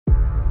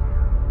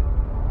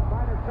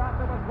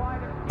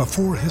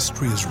Before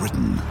history is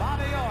written,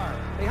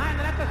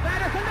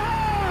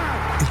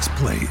 it's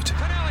played.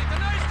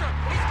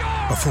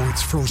 Before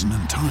it's frozen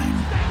in time,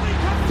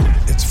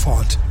 it's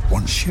fought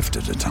one shift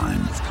at a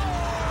time.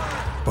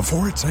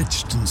 Before it's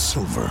etched in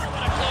silver,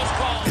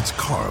 it's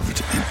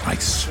carved in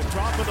ice.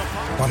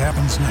 What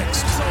happens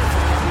next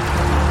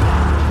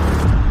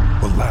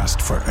will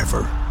last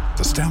forever.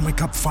 The Stanley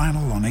Cup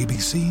Final on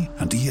ABC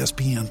and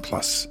ESPN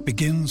Plus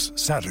begins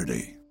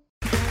Saturday.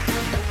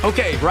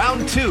 Okay,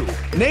 round two.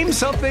 Name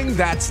something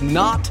that's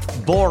not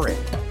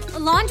boring. A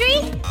laundry?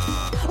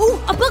 Ooh,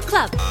 a book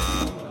club.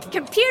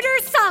 Computer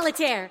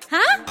solitaire,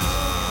 huh?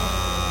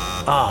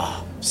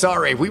 Ah,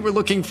 sorry, we were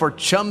looking for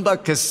Chumba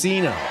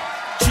Casino.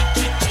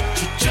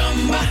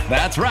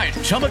 That's right,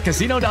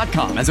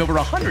 ChumbaCasino.com has over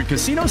 100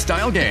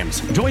 casino-style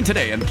games. Join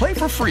today and play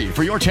for free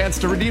for your chance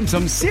to redeem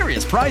some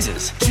serious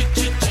prizes.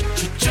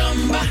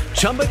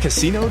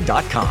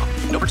 ChumbaCasino.com.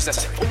 No purchase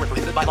necessary. Void where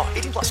prohibited by law.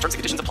 18 plus. Terms and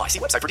conditions apply. See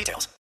website for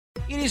details.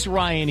 It is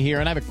Ryan here,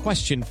 and I have a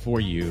question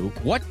for you.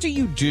 What do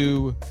you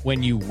do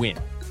when you win?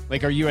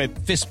 Like, are you a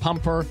fist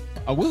pumper,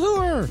 a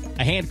woohooer,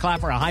 a hand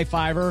clapper, a high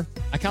fiver?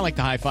 I kind of like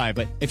the high five,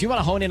 but if you want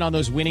to hone in on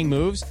those winning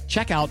moves,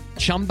 check out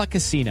Chumba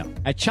Casino.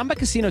 At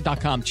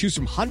ChumbaCasino.com, choose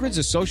from hundreds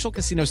of social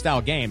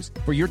casino-style games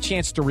for your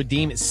chance to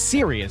redeem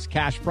serious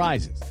cash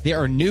prizes. There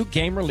are new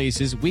game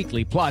releases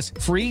weekly, plus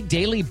free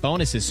daily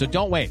bonuses, so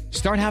don't wait.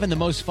 Start having the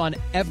most fun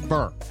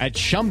ever at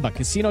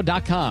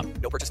ChumbaCasino.com.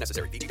 No purchase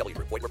necessary. VGW.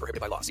 Void where prohibited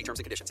by law. See terms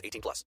and conditions.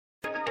 18 plus.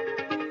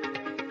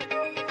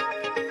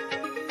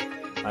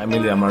 I'm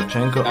Ilya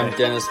Marchenko. I'm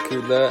Dennis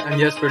Kudla. I'm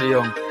Jesper de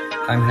Jong.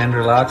 I'm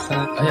Henry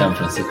Laaksen. I am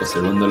Francisco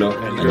Cerundolo,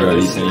 and you are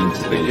listening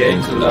to the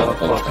Game to Love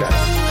podcast.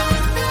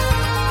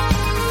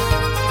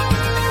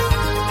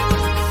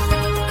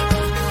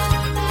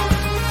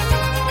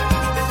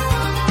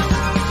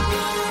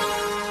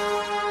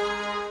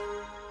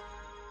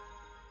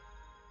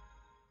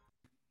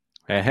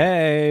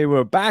 Hey,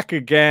 we're back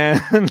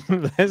again.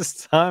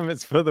 This time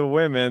it's for the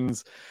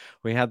women's.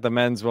 We had the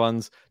men's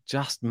ones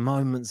just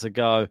moments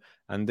ago,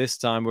 and this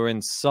time we're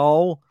in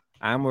Seoul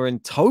and we're in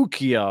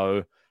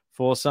Tokyo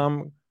for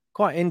some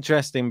quite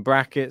interesting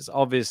brackets.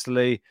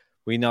 Obviously,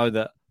 we know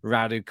that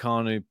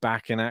Raducanu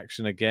back in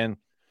action again.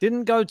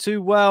 Didn't go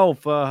too well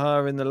for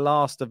her in the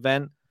last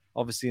event.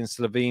 Obviously in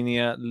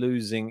Slovenia,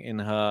 losing in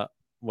her,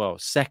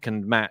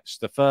 second match.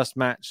 The first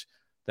match,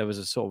 there was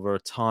a sort of a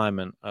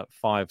retirement at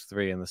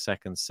 5-3 in the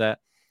second set.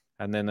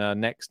 And then her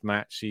next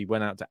match, she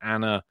went out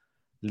to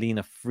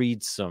Lena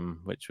Friedsam,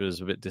 which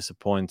was a bit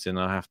disappointing,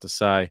 I have to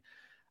say.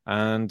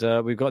 And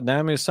we've got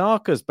Naomi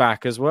Osaka's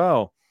back as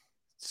well.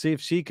 See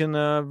if she can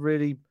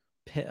really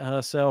pit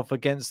herself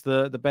against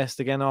the best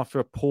again after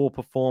a poor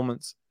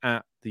performance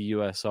at the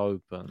US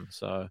Open.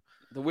 So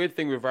the weird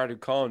thing with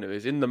Raducanu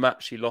is in the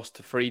match she lost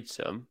to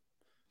Friedsam,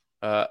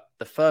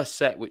 the first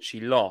set which she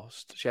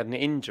lost, she had an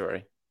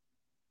injury.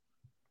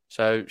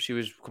 So she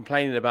was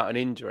complaining about an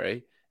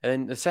injury. And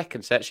then the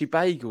second set, she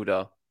bageled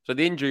her. So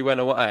the injury went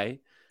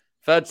away.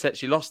 Third set,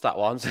 she lost that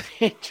one, so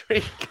the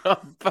injury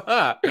come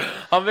back.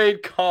 I mean,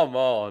 come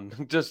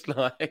on. Just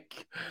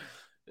like...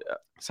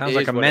 Sounds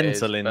like a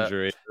mental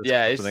injury.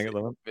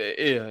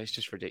 It's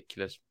just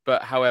ridiculous.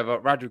 But however,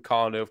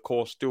 Raducanu, of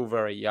course, still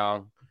very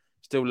young,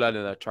 still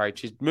learning her trade.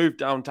 She's moved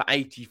down to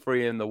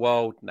 83 in the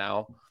world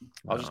now.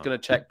 I was just going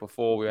to check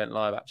before we went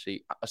live,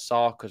 actually,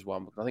 Osaka's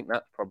one, because I think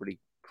that's probably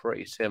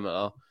pretty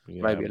similar.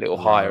 Yeah, maybe a little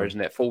higher, isn't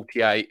it?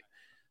 48.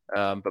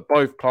 But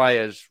both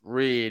players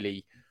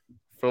really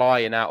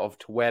flying out of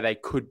to where they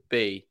could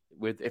be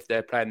if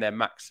they're playing their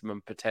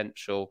maximum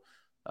potential.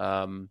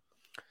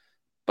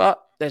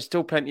 But there's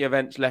still plenty of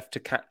events left to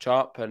catch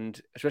up, and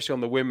especially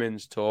on the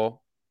women's tour,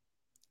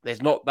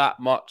 there's not that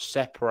much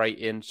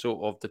separating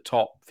sort of the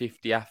top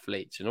 50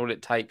 athletes, and all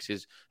it takes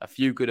is a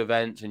few good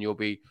events and you'll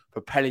be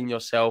propelling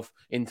yourself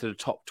into the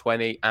top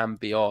 20 and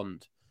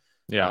beyond.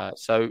 Yeah.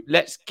 So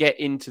let's get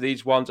into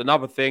these ones.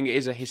 Another thing, it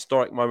is a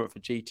historic moment for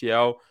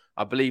GTL.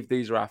 I believe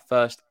these are our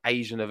first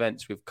Asian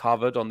events we've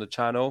covered on the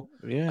channel.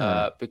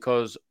 Yeah.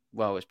 Because,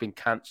 it's been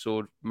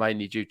cancelled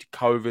mainly due to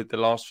COVID the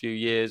last few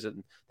years,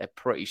 and they're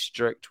pretty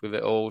strict with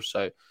it all.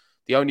 So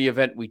the only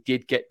event we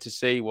did get to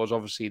see was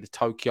obviously the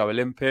Tokyo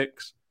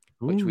Olympics,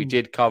 which we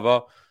did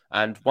cover.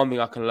 And one thing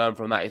I can learn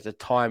from that is the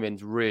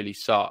timings really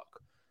suck.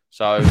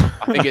 So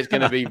I think it's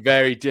going to be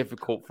very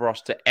difficult for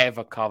us to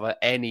ever cover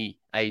any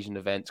Asian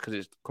events because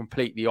it's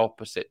completely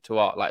opposite to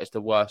us. Like, it's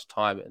the worst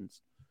timings.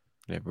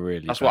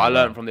 Really. That's what I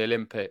learned from the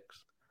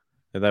Olympics.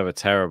 Yeah, they were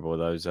terrible,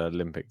 those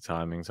Olympic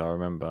timings, I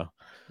remember.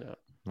 Yeah.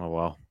 Oh,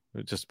 well,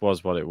 it just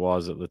was what it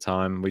was at the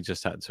time. We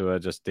just had to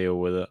just deal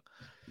with it.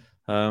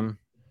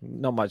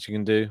 Not much you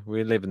can do.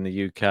 We live in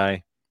the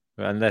UK.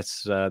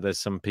 Unless there's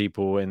some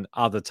people in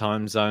other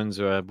time zones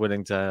who are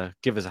willing to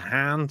give us a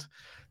hand,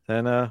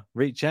 then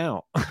reach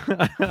out.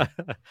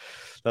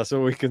 That's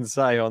all we can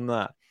say on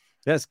that.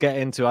 Let's get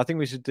into, I think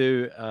we should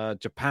do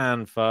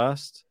Japan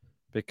first,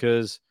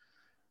 because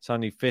it's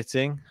only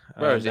fitting.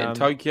 Where is it? In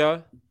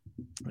Tokyo?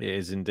 It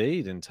is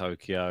indeed in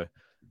Tokyo.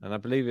 And I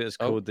believe it's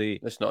called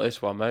It's not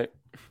this one, mate.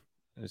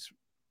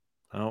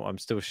 Oh, I'm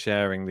still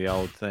sharing the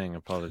old thing.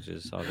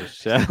 Apologies. I'll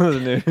just share the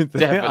new thing.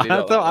 Definitely I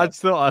not that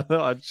thought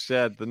I'd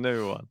shared the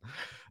new one.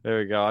 There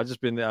we go. I've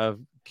just been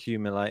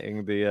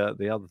accumulating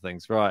the other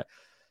things. Right.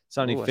 It's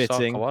only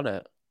fitting. Osaka won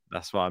it.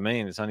 That's what I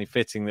mean. It's only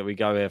fitting that we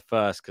go here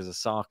first because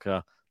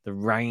Osaka, the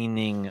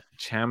reigning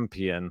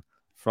champion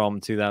from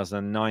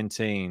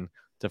 2019,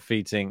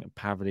 defeating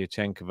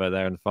Pavlyuchenkova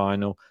there in the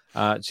final.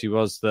 She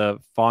was the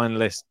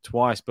finalist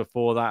twice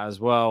before that as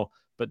well,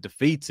 but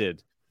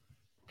defeated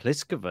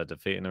Pliskova,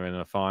 defeating her in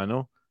the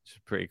final, which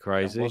is pretty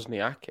crazy.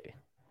 Wozniacki.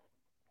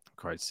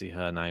 Great to see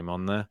her name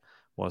on there.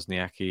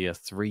 Wozniacki, a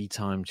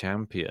 3-time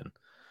champion.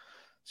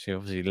 She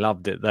obviously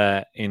loved it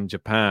there in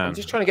Japan. I'm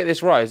just trying to get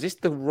this right. Is this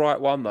the right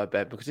one, though,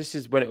 Ben? Because this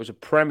is when it was a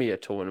Premier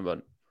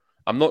tournament.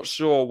 I'm not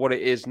sure what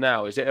it is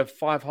now. Is it a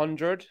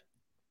 500?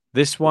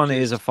 This one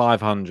is a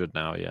 500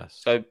 now,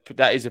 yes. So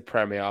that is a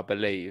Premier, I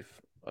believe.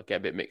 I get a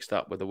bit mixed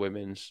up with the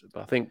women's,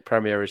 but I think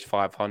Premier is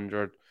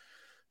 500.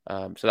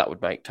 So that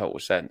would make total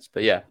sense.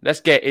 But yeah,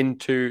 let's get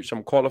into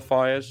some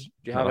qualifiers.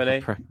 Do you have any?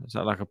 Is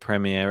that like a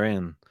Premier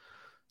in?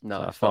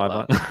 No, it's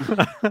not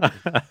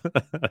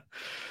that.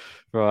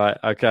 Right.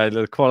 Okay.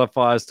 The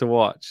qualifiers to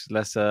watch.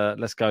 Let's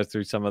go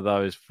through some of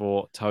those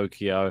for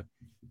Tokyo.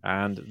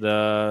 And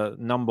the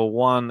number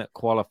 1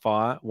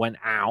 qualifier went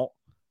out,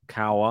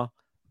 Kawa,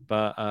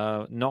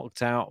 but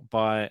knocked out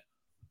by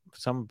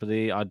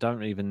somebody I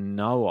don't even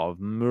know of,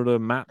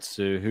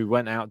 Muramatsu, who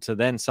went out to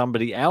then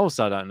somebody else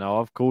I don't know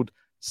of called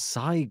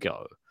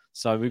Saigo.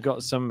 So we've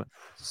got some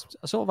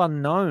sort of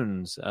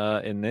unknowns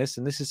in this.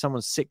 And this is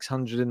someone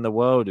 600 in the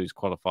world who's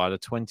qualified, a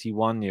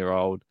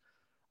 21-year-old.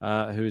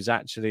 Who's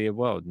actually a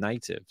world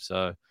native.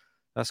 So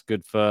that's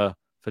good for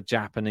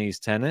Japanese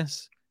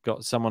tennis.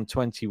 Got someone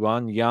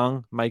 21,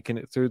 young, making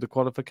it through the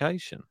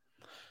qualification.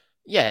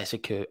 Yeah, it's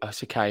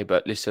okay.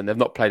 But listen, they've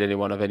not played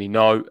anyone of any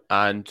note.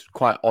 And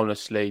quite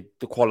honestly,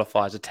 the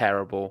qualifiers are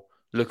terrible.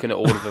 Looking at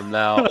all of them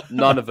now,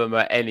 none of them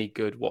are any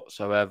good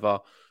whatsoever.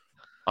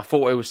 I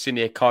thought it was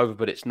Siniakova,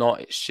 but it's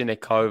not. It's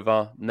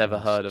Shinikova. Never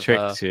heard of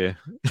her.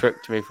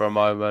 Tricked me for a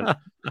moment.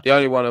 The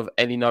only one of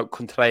any note,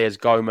 Contreras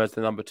Gomez,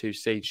 the number 2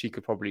 seed. She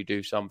could probably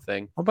do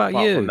something. What about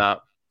Apart you? From that,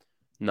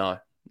 no,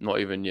 not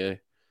even you.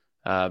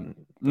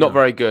 Not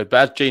very good.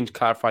 But as Gene's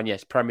clarifying,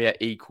 yes, Premier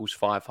equals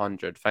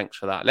 500. Thanks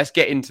for that. Let's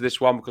get into this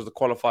one because the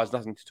qualifiers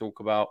nothing to talk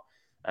about,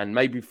 and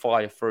maybe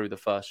fire through the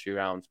first few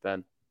rounds,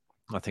 Ben.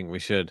 I think we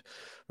should.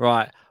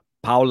 Right,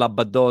 Paula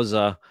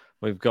Badoza.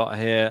 We've got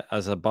here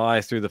as a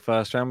bye through the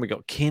first round. We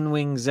got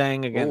Qinwen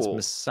Zheng against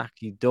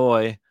Misaki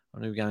Doi.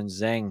 I'm going to be going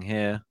Zheng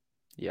here.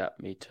 Yeah,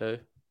 me too.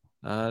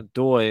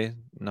 Doi,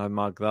 no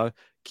mug though.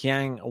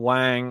 Qiang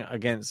Wang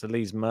against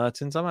Elise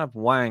Mertens. I'm going to have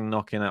Wang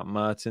knocking out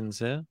Mertens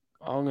here.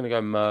 I'm going to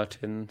go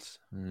Mertens.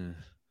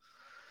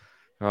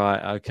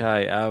 Right,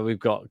 okay. We've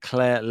got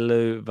Claire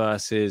Liu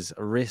versus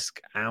Risk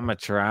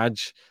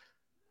Amatraj.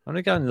 I'm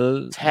going to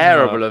go...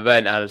 Terrible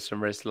event, Alison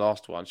Risk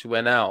last one. She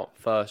went out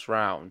first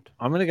round.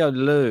 I'm going to go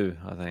Liu,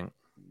 I think.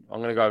 I'm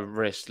going to go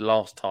Risk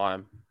last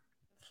time.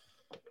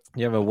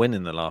 You have a win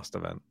in the last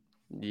event?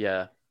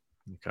 Yeah.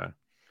 Okay.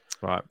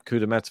 Right,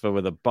 Kudermetova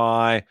with a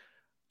bye.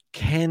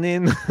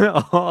 Kenin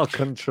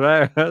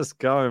Contreras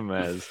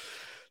Gomez.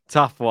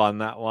 Tough one,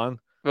 that one.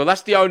 Well,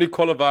 that's the only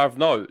qualifier of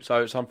note,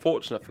 so it's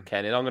unfortunate for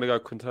Kenin. I'm going to go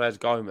Contreras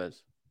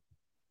Gomez.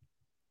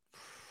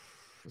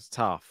 It's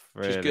tough,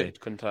 really. She's good,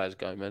 Contreras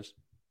Gomez.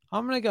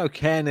 I'm going to go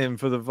Kenin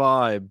for the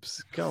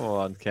vibes. Come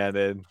on,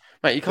 Kenin.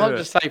 Mate, you can't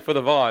just say for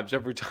the vibes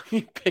every time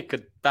you pick a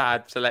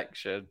bad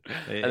selection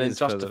and then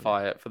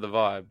justify it for the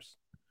vibes.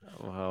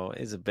 Well,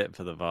 it is a bit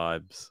for the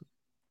vibes.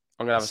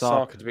 I'm going to have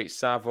Osaka to beat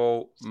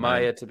Saville,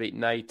 Maya to beat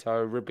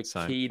Nato,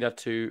 Rybakina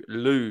to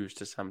lose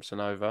to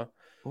Samsonova.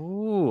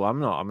 Ooh, I'm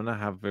not. I'm going to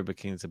have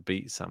Rybakina to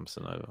beat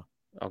Samsonova.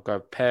 I'll go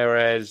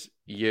Perez,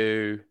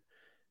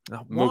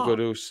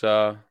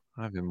 Muguruza.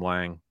 I have him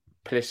Wang.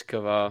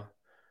 Pliskova,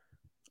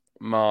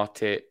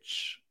 Martic,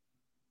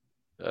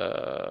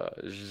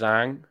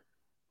 Zhang,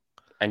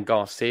 and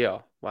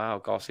Garcia. Wow,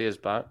 Garcia's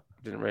back.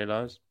 Didn't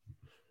realise.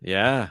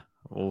 Yeah.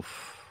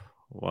 Oof.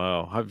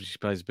 Wow. Hopefully she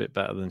plays a bit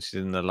better than she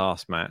did in the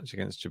last match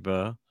against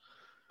Jabeur.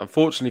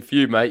 Unfortunately for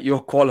you, mate,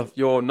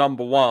 your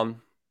number 1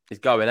 is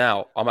going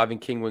out. I'm having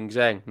Qinwen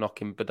Zheng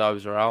knocking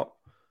Badoza out.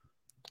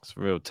 It's a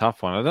real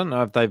tough one. I don't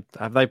know if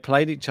have they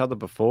played each other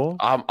before.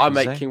 I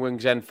make Qinwen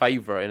Zheng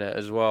favourite in it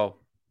as well.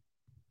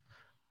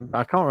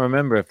 I can't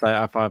remember if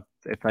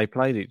they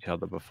played each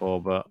other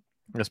before, but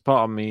as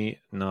part of me,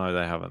 no,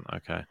 they haven't.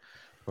 Okay,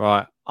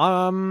 right.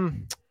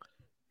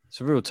 It's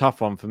a real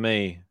tough one for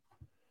me.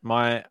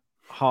 My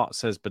heart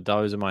says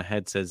Badoza, my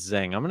head says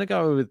Zheng. I'm going to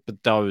go with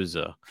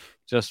Badoza.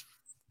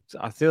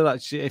 I feel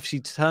like if she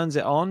turns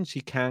it on,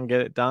 she can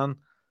get it done.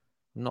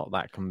 I'm not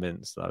that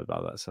convinced though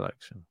about that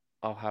selection.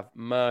 I'll have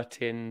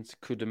Mertens,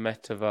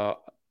 Kudermetova.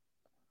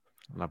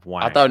 I'll have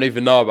Wang. I don't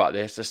even know about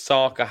this.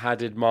 Osaka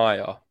Hadid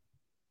Maya.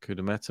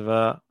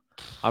 Kudermetova.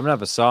 I'm going to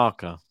have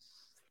Osaka.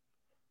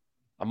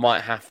 I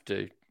might have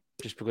to,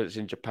 just because it's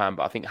in Japan,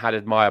 but I think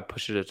Hadid Maya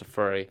pushes her to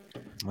 3. I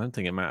don't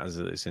think it matters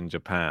that it's in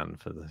Japan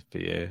for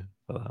you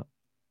for that.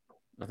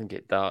 I think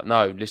it does.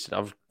 No, listen, I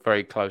was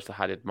very close to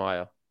Hadid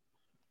Maya.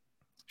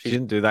 She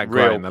didn't do that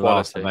great in the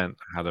last event.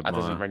 That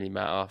doesn't really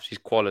matter. She's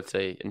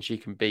quality, and she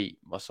can beat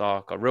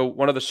Masaka.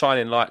 One of the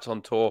shining lights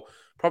on tour.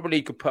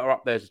 Probably could put her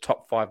up there as the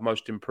top 5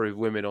 most improved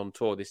women on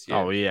tour this year.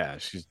 Oh yeah,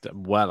 she's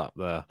well up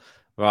there.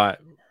 Right,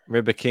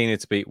 Rybakina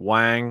to beat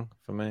Wang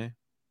for me.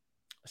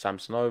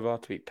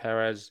 Samsonova to beat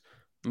Perez.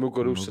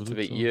 Muguruza to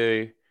beat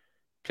Yu.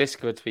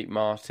 Pliskova to beat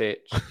Martic.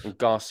 And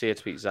Garcia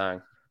to beat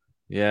Zhang.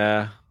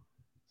 Yeah,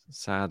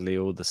 sadly,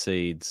 all the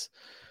seeds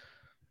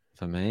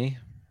for me.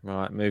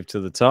 Right, move to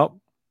the top.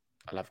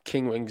 I'll have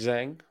King Wing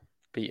Zheng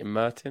beating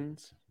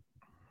Mertens.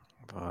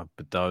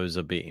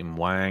 Badoza beating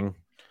Wang.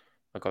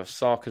 I've got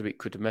Osaka to beat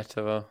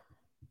Kudermetova.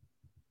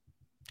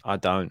 I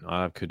don't.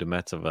 I have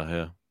Kudermetova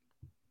here.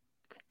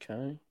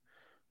 Okay.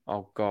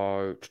 I'll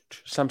go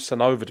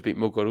Samsonova to beat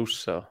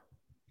Muguruza.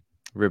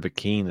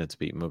 Rybakina to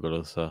beat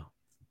Muguruza.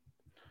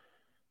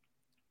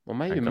 Well,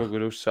 maybe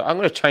Muguruza. I'm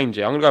going to change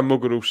it. I'm going to go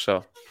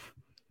Muguruza.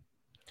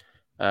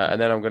 And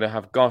then I'm going to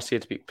have Garcia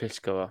to beat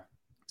Pliskova.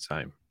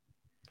 Same.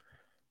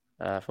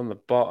 From the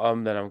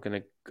bottom, then I'm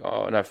going to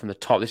go... No, from the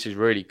top. This is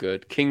really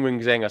good. King Wing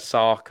Zheng,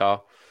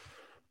 Osaka.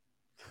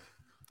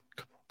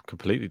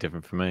 Completely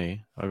different for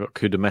me. I got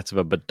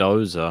Kudermetova,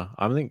 Badoza.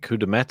 I think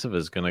Kudermetova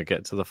is going to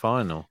get to the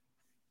final.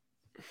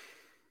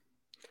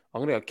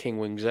 I'm going to go King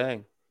Wing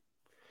Zheng.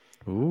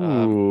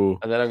 Ooh.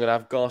 And then I'm going to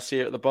have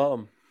Garcia at the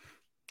bottom.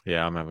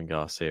 Yeah, I'm having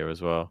Garcia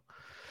as well.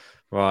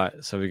 Right,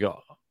 so you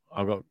got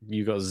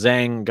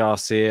Zheng,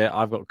 Garcia.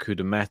 I've got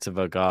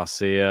Kudermetova,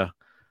 Garcia.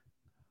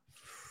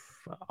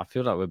 I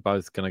feel like we're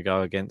both going to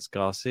go against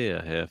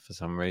Garcia here for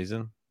some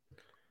reason.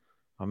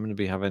 I'm going to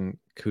be having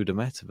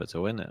Kudermetova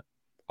to win it.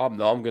 I'm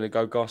going to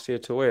go Garcia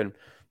to win.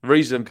 The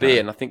reason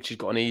being, I think she's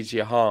got an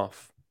easier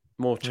half,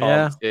 more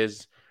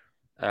chances,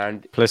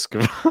 and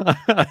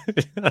Pliskova.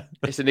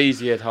 It's an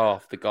easier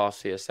half, the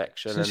Garcia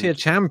section. Isn't she a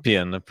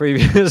champion, a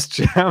previous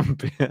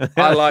champion?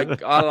 I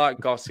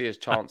like Garcia's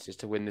chances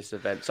to win this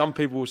event. Some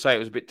people will say it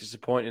was a bit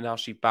disappointing how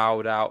she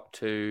bowed out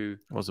to.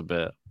 Was a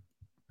bit.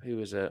 Who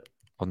was it?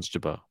 Ons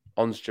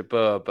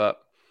Jabeur, but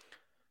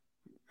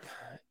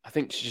I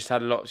think she just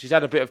had a lot. She's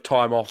had a bit of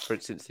time off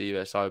since the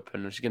US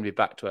Open, and she's going to be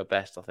back to her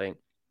best, I think.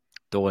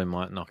 Doi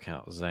might knock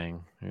out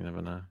Zheng. You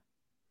never know.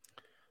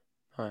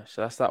 All right,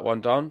 so that's that one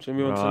done. So we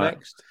move on to the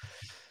next.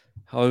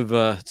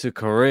 Over to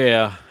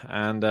Korea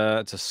and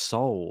to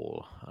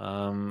Seoul.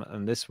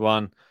 And this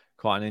one,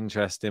 quite an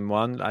interesting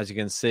one. As you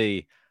can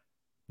see,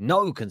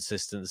 no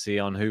consistency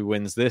on who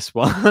wins this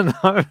one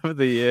over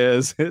the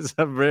years. It's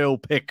a real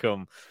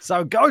pick'em.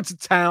 So go to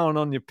town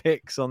on your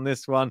picks on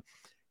this one.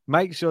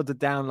 Make sure to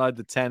download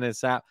the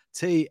tennis app,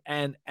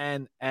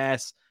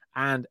 TNNS,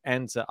 and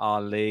enter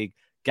our league.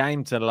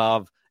 Game to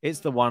love. It's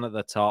the one at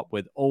the top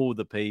with all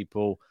the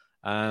people.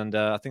 And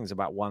I think it's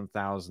about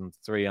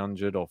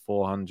 1,300 or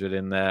 400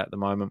 in there at the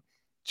moment.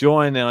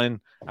 Join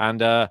in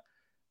and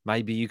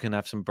maybe you can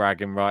have some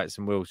bragging rights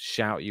and we'll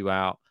shout you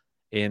out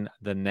in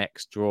the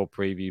next draw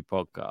preview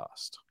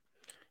podcast.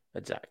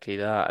 Exactly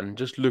that. And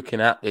just looking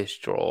at this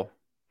draw,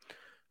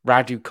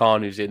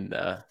 Raducanu's in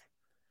there.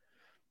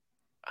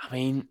 I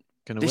mean,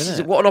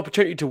 what an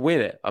opportunity to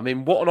win it. I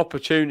mean, what an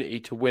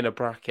opportunity to win a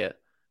bracket.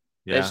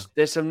 Yeah.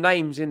 There's some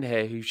names in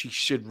here who she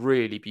should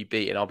really be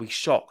beating. I'll be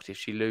shocked if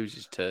she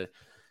loses to.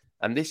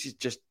 And this is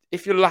just,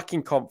 if you're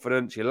lacking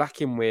confidence, you're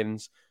lacking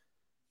wins,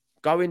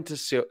 go into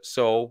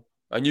Seoul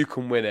and you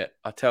can win it,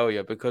 I tell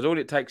you, because all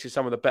it takes is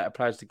some of the better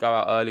players to go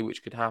out early,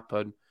 which could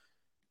happen.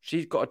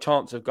 She's got a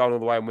chance of going all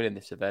the way and winning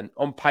this event.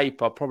 On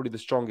paper, probably the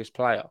strongest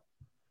player.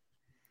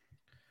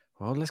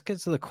 Well, let's get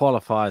to the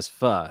qualifiers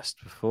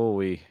first before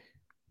we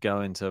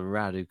go into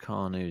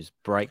Raducanu's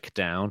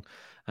breakdown.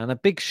 And a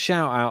big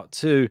shout out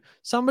to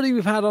somebody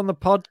we've had on the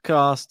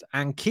podcast,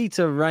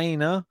 Ankita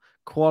Rayner,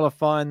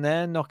 qualifying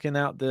there, knocking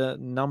out the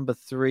number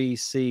 3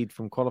 seed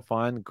from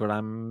qualifying,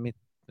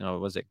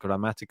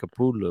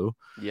 Grammatikapoulou.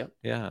 Yep.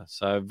 Yeah,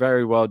 so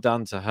very well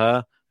done to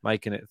her,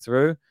 making it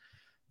through.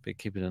 Be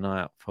keeping an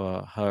eye out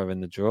for her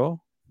in the draw.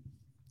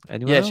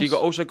 Anyone else? She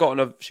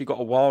got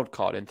a wild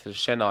card into the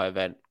Chennai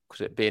event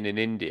because it being in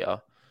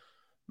India,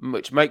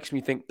 which makes me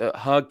think that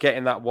her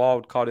getting that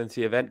wild card into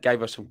the event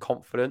gave her some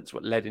confidence,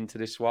 what led into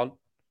this one.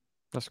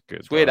 That's good.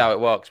 It's weird how it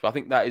works, but I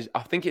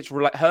think it's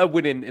her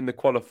winning in the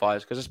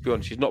qualifiers, because let's be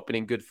honest, she's not been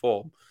in good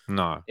form.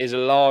 No. Is a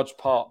large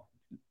part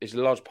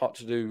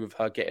to do with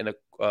her getting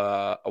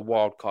a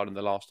wild card in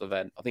the last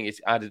event. I think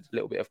it's added a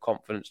little bit of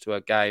confidence to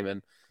her game,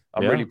 and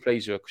I'm really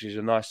pleased with her because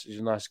she's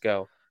a nice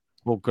girl.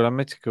 Well,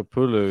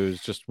 Grammatikapoulou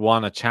has just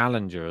won a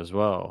challenger as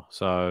well.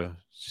 So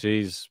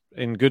she's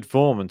in good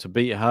form. And to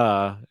beat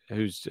her,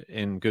 who's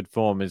in good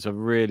form, is a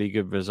really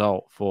good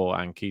result for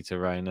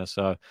Ankita Rayner.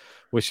 So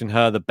wishing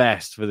her the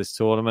best for this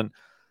tournament.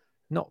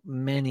 Not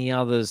many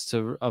others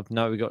of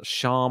note. We got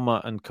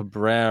Sharma and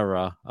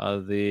Cabrera,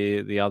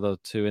 the other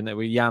two in there.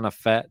 We Yana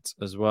Fett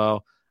as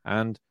well.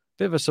 And a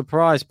bit of a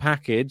surprise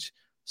package.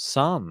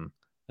 Sun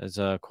is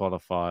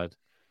qualified.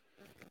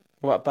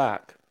 What about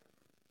back?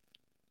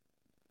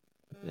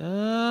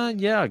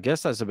 Yeah, I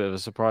guess that's a bit of a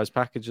surprise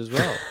package as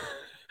well.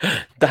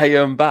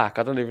 Dayon back.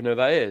 I don't even know who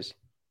that is.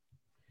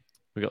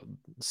 We got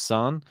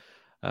Sun.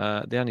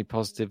 The only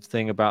positive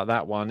thing about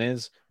that one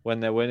is when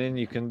they're winning,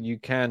 you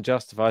can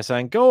justify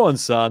saying, "Go on,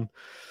 Son."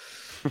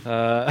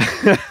 So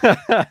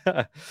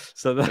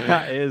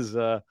that is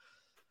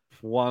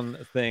one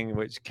thing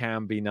which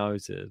can be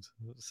noted.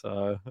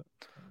 So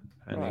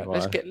anyway,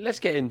 right, let's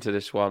get into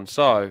this one.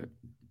 So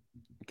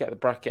get the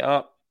bracket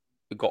up.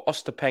 We've got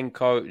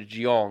Ostapenko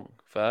Jeong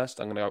first.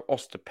 I'm going to go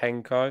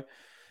Ostapenko.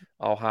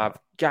 I'll have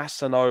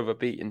Gasanova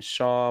beating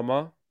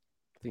Sharma.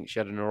 I think she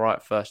had an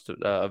alright first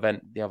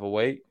event the other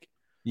week.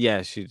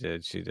 Yeah, she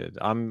did. She did.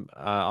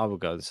 I will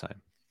go the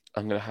same.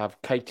 I'm going to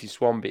have Katie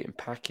Swan beating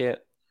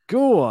Packett.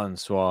 Go on,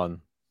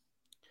 Swan.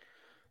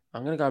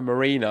 I'm going to go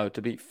Marino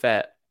to beat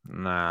Fett.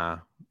 Nah,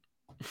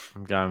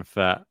 I'm going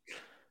Fett.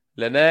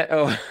 Lynette.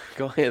 Oh,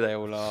 God, here they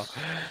all are.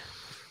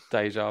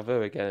 Deja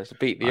vu again. It's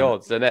beat the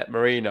odds. Lynette,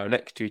 Marino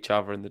next to each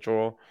other in the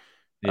draw.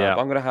 Yeah.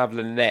 I'm going to have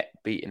Lynette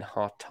beating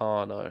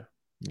Hartano.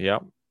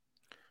 Yep.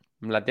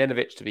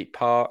 Mladenovic to beat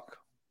Park.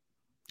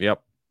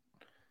 Yep.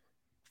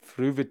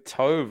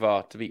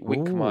 Fruhvirtova to beat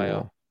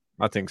Wickmeyer.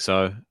 I think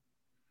so.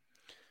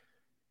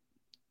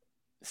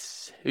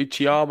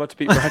 Uchiyama to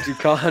beat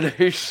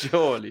Raducanu?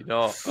 Surely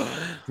not.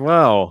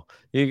 Well,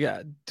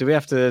 do we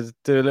have to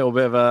do a little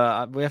bit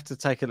of we have to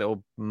take a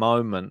little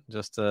moment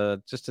just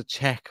to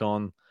check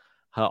on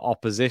her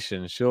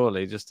opposition,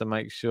 surely, just to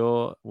make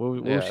sure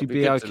will she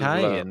be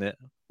okay in it?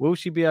 Will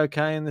she be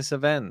okay in this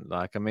event?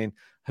 Like, I mean,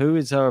 who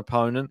is her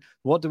opponent?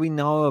 What do we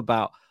know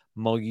about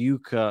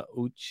Moyuka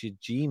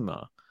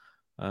Uchijima?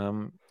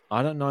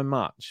 I don't know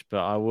much, but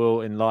I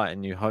will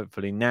enlighten you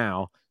hopefully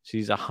now.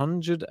 She's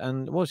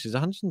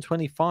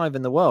 125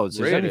 in the world.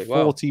 So really? She's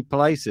only 40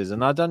 places,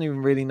 and I don't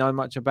even really know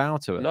much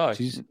about her. No,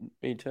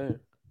 me too.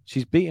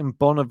 She's beaten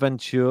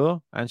Bonaventure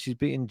and she's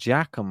beaten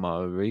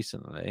Giacomo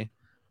recently,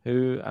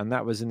 and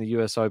that was in the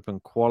US Open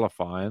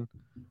qualifying.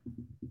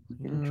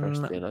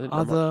 Interesting. I didn't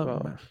know much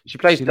about. She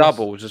plays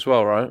doubles as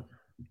well, right?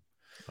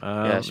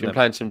 Yeah, she's been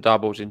playing some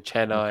doubles in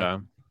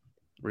Chennai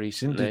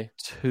recently. She didn't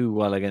do too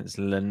well against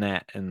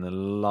Lynette in the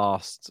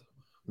last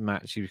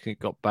match. She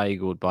got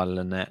bageled by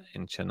Lynette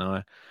in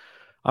Chennai.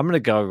 I'm going to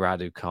go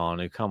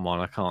Raducanu. Come on,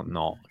 I can't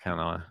not, can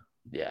I?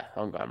 Yeah,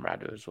 I'm going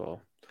Radu as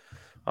well.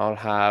 I'll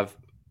have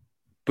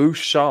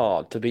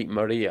Bouchard to beat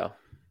Maria.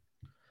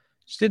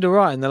 She did all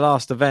right in the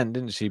last event,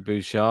 didn't she,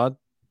 Bouchard?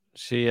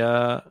 She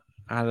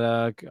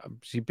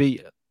she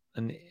beat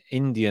an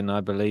Indian,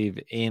 I believe,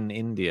 in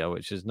India,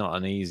 which is not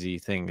an easy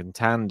thing. And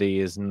Tandy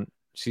isn't.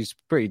 She's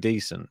pretty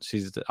decent.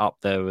 She's up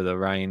there with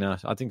Arena.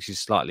 I think she's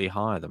slightly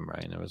higher than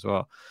Reina as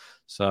well.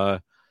 So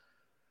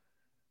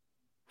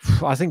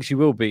I think she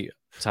will beat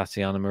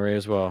Tatiana Maria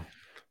as well.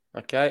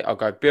 Okay, I'll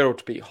go Birol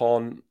to beat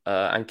Hon,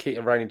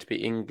 Ankita Rainey to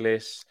beat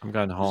Inglis. I'm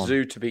going Hon.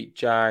 Zhu to beat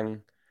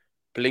Zhang.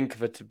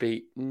 Blinkova to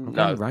beat...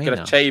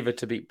 Gracheva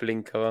to beat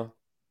Blinkova.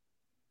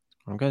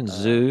 I'm going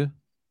Zhu.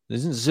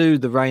 Isn't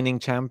Zhu the reigning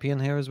champion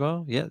here as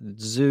well? Yeah,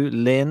 Zhu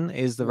Lin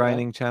is the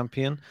reigning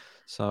champion.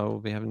 So we'll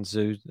be having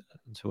Zhu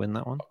to win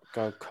that one.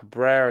 I'll go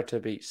Cabrera to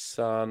beat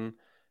Sun.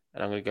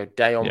 And I'm going to go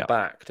Dayon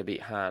back to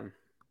beat Han.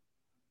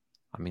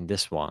 I mean,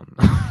 this one.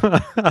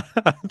 And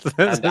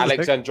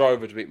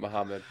Alexandrova to beat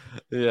Mohammed.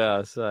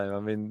 Yeah, same. I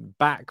mean,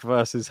 back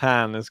versus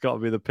Han has got to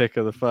be the pick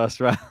of the first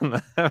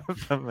round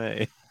for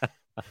me.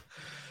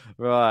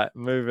 Right,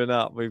 moving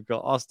up. We've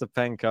got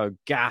Ostapenko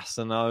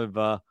gassing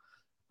over.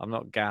 I'm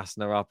not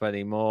gassing her up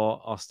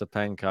anymore.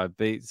 Ostapenko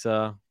beats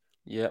her.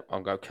 Yep,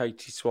 I'll go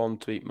Katie Swan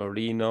to beat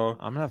Marino.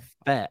 I'm going to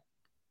bet.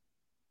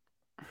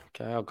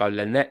 Okay, I'll go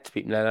Lynette to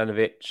beat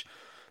Mladenovic.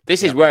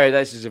 This is where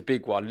this is a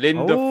big one.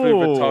 Linda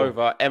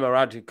Fruhvirtova, Emma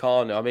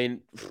Raducanu. I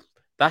mean,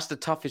 that's the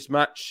toughest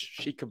match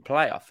she can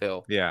play, I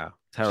feel. Yeah,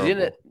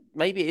 terrible.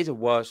 Maybe it is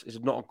it's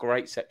not a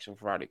great section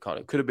for Raducanu.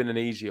 It could have been an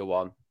easier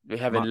one. We're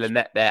having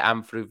Lynette there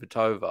and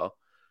Fruhvirtova.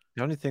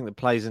 The only thing that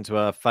plays into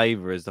her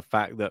favour is the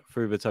fact that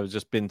Fruhvirtova's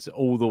just been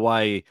all the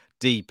way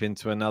deep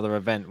into another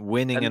event,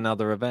 winning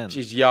another event.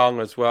 She's young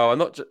as well. And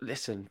not just,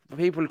 listen,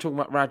 people are talking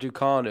about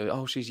Raducanu.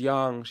 Oh, she's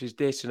young, she's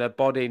this, and her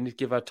body, and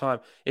give her time.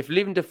 If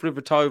Linda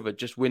Fruhvirtova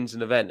just wins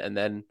an event and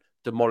then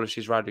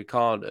demolishes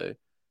Raducanu,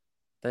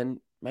 then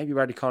maybe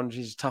Raducanu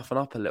needs to toughen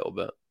up a little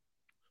bit.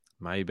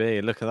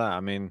 Maybe. Look at that. I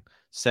mean,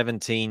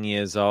 17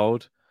 years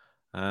old.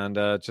 And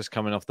just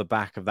coming off the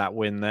back of that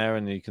win there,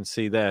 and you can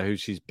see there who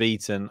she's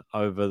beaten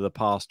over the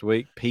past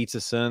week.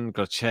 Peterson,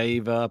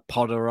 Gracheva,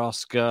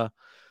 Podoroska.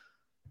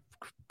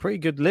 Pretty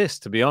good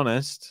list, to be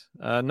honest.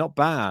 Not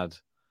bad.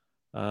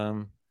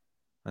 And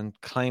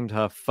claimed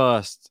her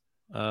first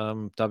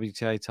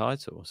WTA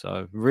title.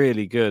 So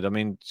really good. I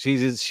mean, she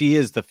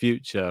is the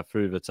future,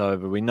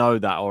 Fruhvirtova. We know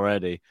that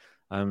already.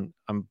 I'm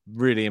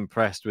really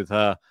impressed with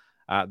her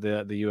at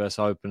the US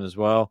Open as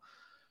well.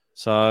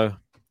 So...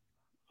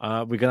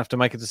 we're going to have to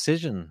make a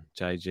decision,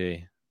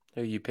 JG.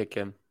 Who are you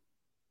picking?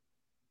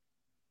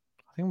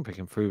 I think I'm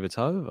picking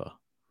Fruhvirtova.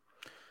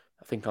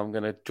 I think I'm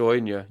going to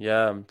join you.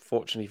 Yeah,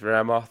 unfortunately for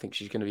Emma, I think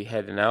she's going to be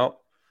heading out.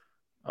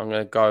 I'm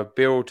going to go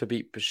Birol to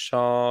beat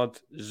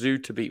Bouchard,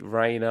 Zhu to beat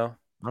Reina.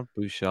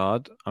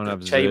 Bouchard. I'm going to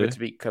have Chamber Zhu. to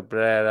beat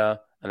Cabrera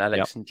and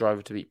Alex and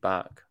Driver to beat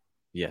Bach.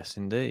 Yes,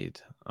 indeed.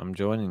 I'm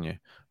joining you.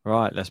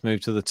 Right, let's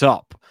move to the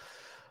top.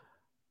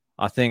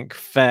 I think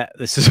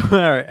this is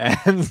where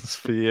it ends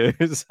for you,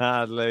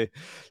 sadly.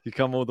 You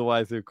come all the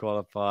way through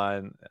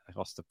qualifying.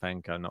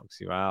 Ostapenko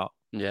knocks you out.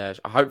 Yeah,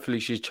 hopefully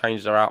she's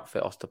changed her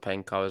outfit,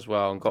 Ostapenko, as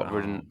well, and got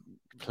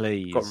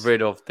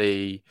rid of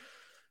the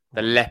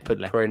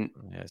leopard print.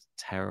 Yeah, it's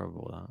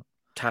terrible, that.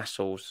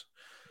 Tassels.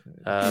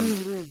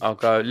 I'll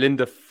go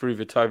Linda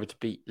Fruhvirtova to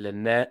beat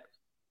Lynette.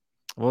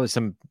 Well, it's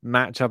a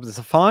matchup. It's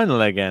a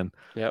final again.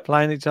 Yep.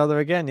 Playing each other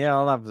again. Yeah,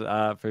 I'll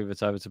have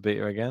Fruhvirtova to beat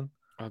her again.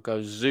 I'll go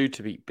Zhu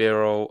to beat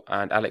Birol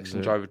and Alex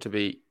and Driver to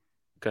beat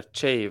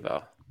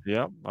Gracheva.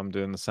 Yep, I'm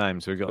doing the same.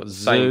 So we've got Zhu.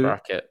 Same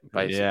bracket,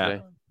 basically.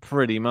 Yeah,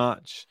 pretty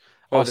much.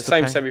 Well, the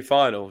same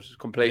semi-finals,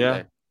 completely.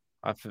 Yeah,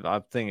 I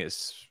think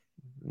it's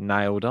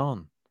nailed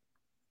on.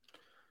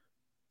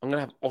 I'm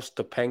going to have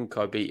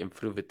Ostapenko beating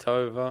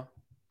Fruhvirtova.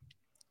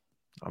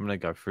 I'm going to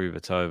go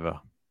Fruhvirtova.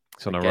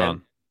 It's on a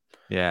run.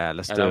 Yeah,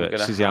 let's do it.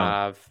 She's young.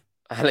 I'm going to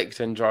have Alex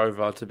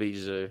Androva to beat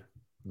Zhu.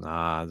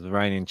 Nah, the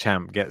reigning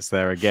champ gets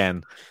there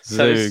again.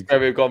 So this is where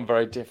we've gone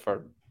very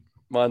different.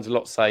 Mine's a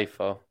lot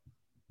safer.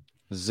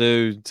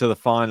 Zhu to the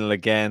final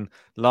again.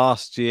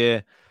 Last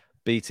year,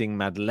 beating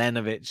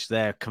Madlenovic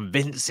there,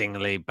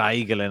 convincingly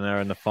bageling her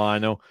in the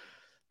final.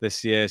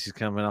 This year, she's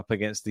coming up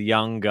against the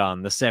young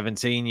gun, the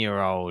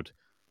 17-year-old.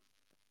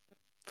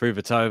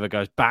 Fruhvirtova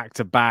goes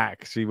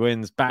back-to-back. She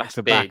wins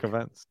back-to-back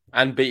events.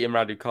 And beating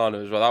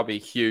Raducanu as well. That'll be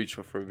huge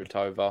for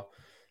Fruhvirtova.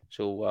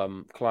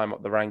 She'll climb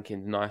up the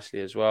rankings nicely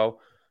as well.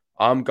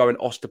 I'm going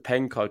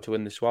Ostapenko to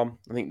win this one.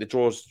 I think the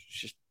draws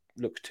just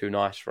looks too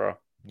nice for her.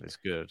 It's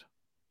good.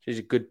 She's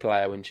a good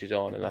player when she's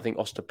on, and I think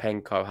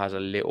Ostapenko has a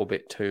little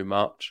bit too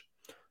much.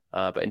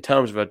 But in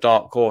terms of a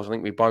dark horse, I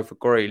think we both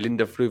agree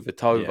Linda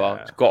Fruhvirtova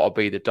has got to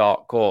be the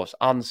dark horse.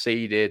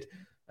 Unseeded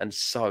and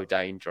so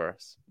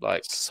dangerous.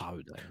 So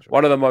dangerous.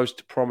 One of the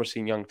most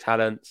promising young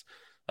talents.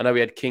 I know we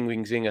had King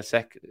Wing Zhang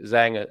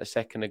a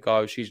second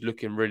ago. She's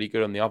looking really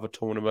good on the other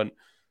tournament.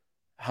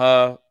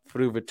 Her,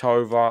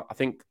 Fruhvirtova, I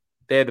think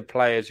they're the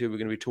players who we're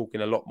going to be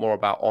talking a lot more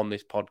about on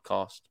this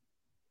podcast.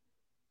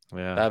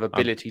 Yeah, they have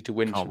ability to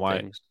win some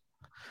things.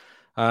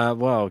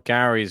 Well,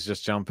 Gary's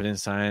just jumping in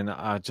saying,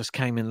 I just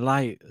came in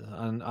late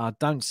and I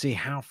don't see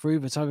how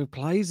Fruhvirtova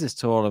plays this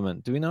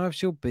tournament. Do we know if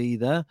she'll be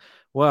there?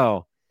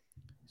 Well,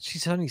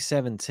 she's only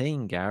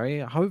 17, Gary.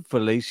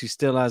 Hopefully she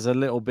still has a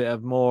little bit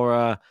of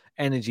more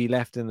energy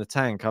left in the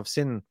tank. I've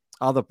seen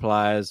other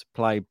players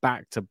play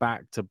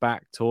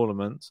back-to-back-to-back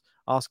tournaments.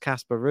 Ask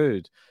Casper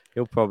Ruud.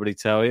 He'll probably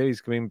tell you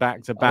he's coming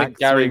back-to-back. I think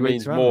Gary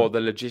means more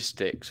the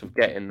logistics of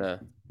getting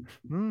there.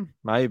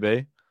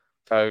 Maybe.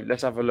 So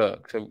let's have a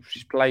look. So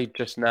she's played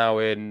just now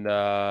in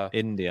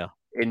India.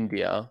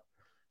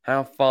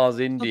 How far is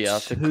India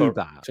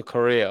to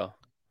Korea?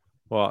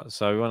 What?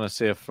 So we want to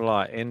see a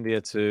flight.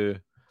 India to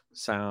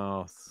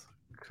South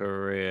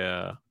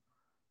Korea.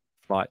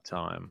 Flight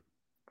time.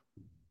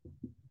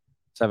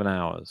 7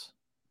 hours.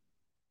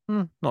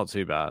 Not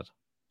too bad.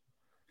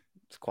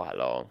 It's quite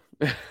long.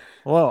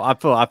 Well, I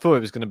thought it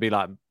was going to be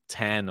like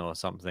 10 or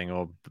something,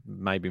 or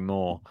maybe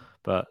more.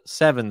 But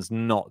 7's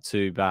not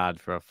too bad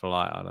for a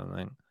flight, I don't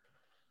think.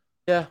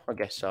 Yeah, I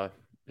guess so.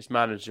 It's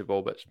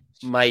manageable, but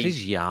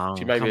she's young.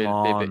 She may be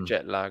a bit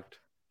jet lagged.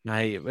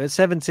 Mate, at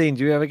 17,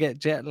 do you ever get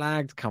jet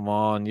lagged? Come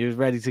on, you're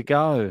ready to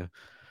go.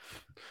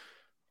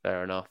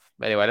 Fair enough.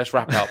 Anyway, let's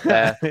wrap up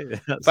there.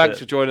 Thanks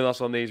for joining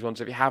us on these ones.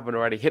 If you haven't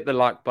already, hit the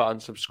like button,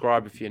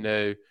 subscribe if you're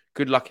new.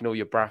 Good luck in all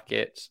your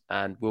brackets,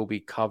 and we'll be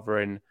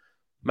covering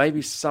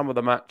maybe some of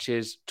the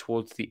matches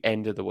towards the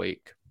end of the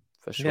week,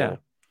 for sure. Yeah.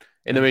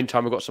 In the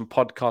meantime, we've got some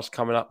podcasts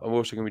coming up, and we're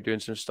also going to be doing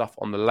some stuff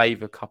on the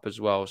Laver Cup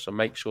as well, so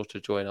make sure to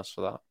join us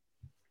for that.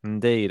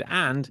 Indeed.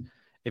 And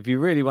if you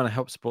really want to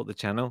help support the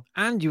channel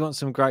and you want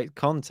some great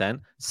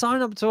content,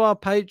 sign up to our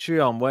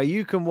Patreon, where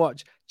you can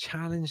watch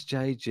Challenge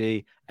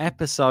JG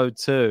Episode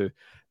 2.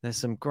 There's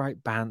some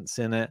great bants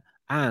in it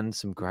and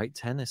some great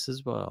tennis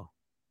as well.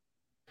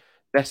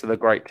 Less of the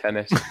great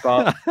tennis,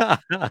 but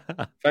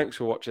thanks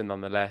for watching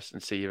nonetheless,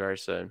 and see you very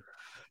soon.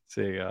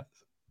 See you guys.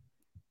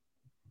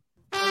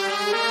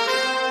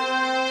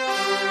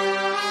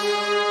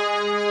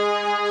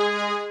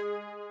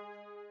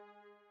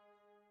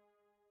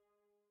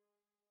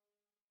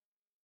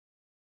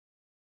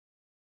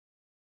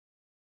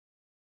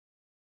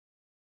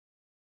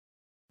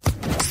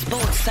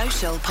 Sports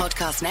Social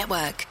Podcast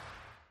Network.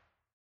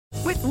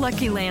 With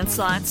Lucky Land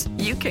Slots,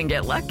 you can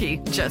get lucky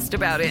just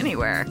about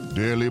anywhere.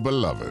 Dearly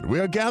beloved, we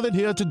are gathered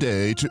here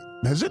today to...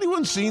 Has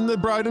anyone seen the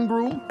bride and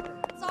groom?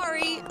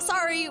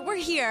 Sorry, we're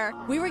here.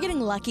 We were getting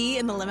lucky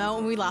in the limo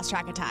and we lost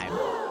track of time.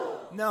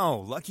 No,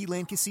 Lucky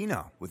Land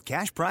Casino, with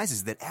cash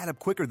prizes that add up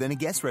quicker than a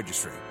guest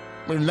registry.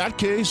 In that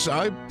case,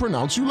 I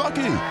pronounce you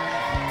lucky.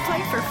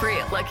 Play for free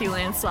at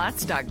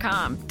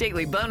LuckyLandSlots.com.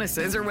 Daily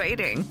bonuses are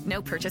waiting.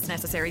 No purchase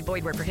necessary.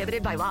 Void where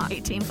prohibited by law.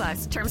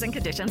 18+. Terms and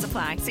conditions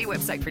apply. See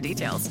website for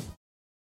details.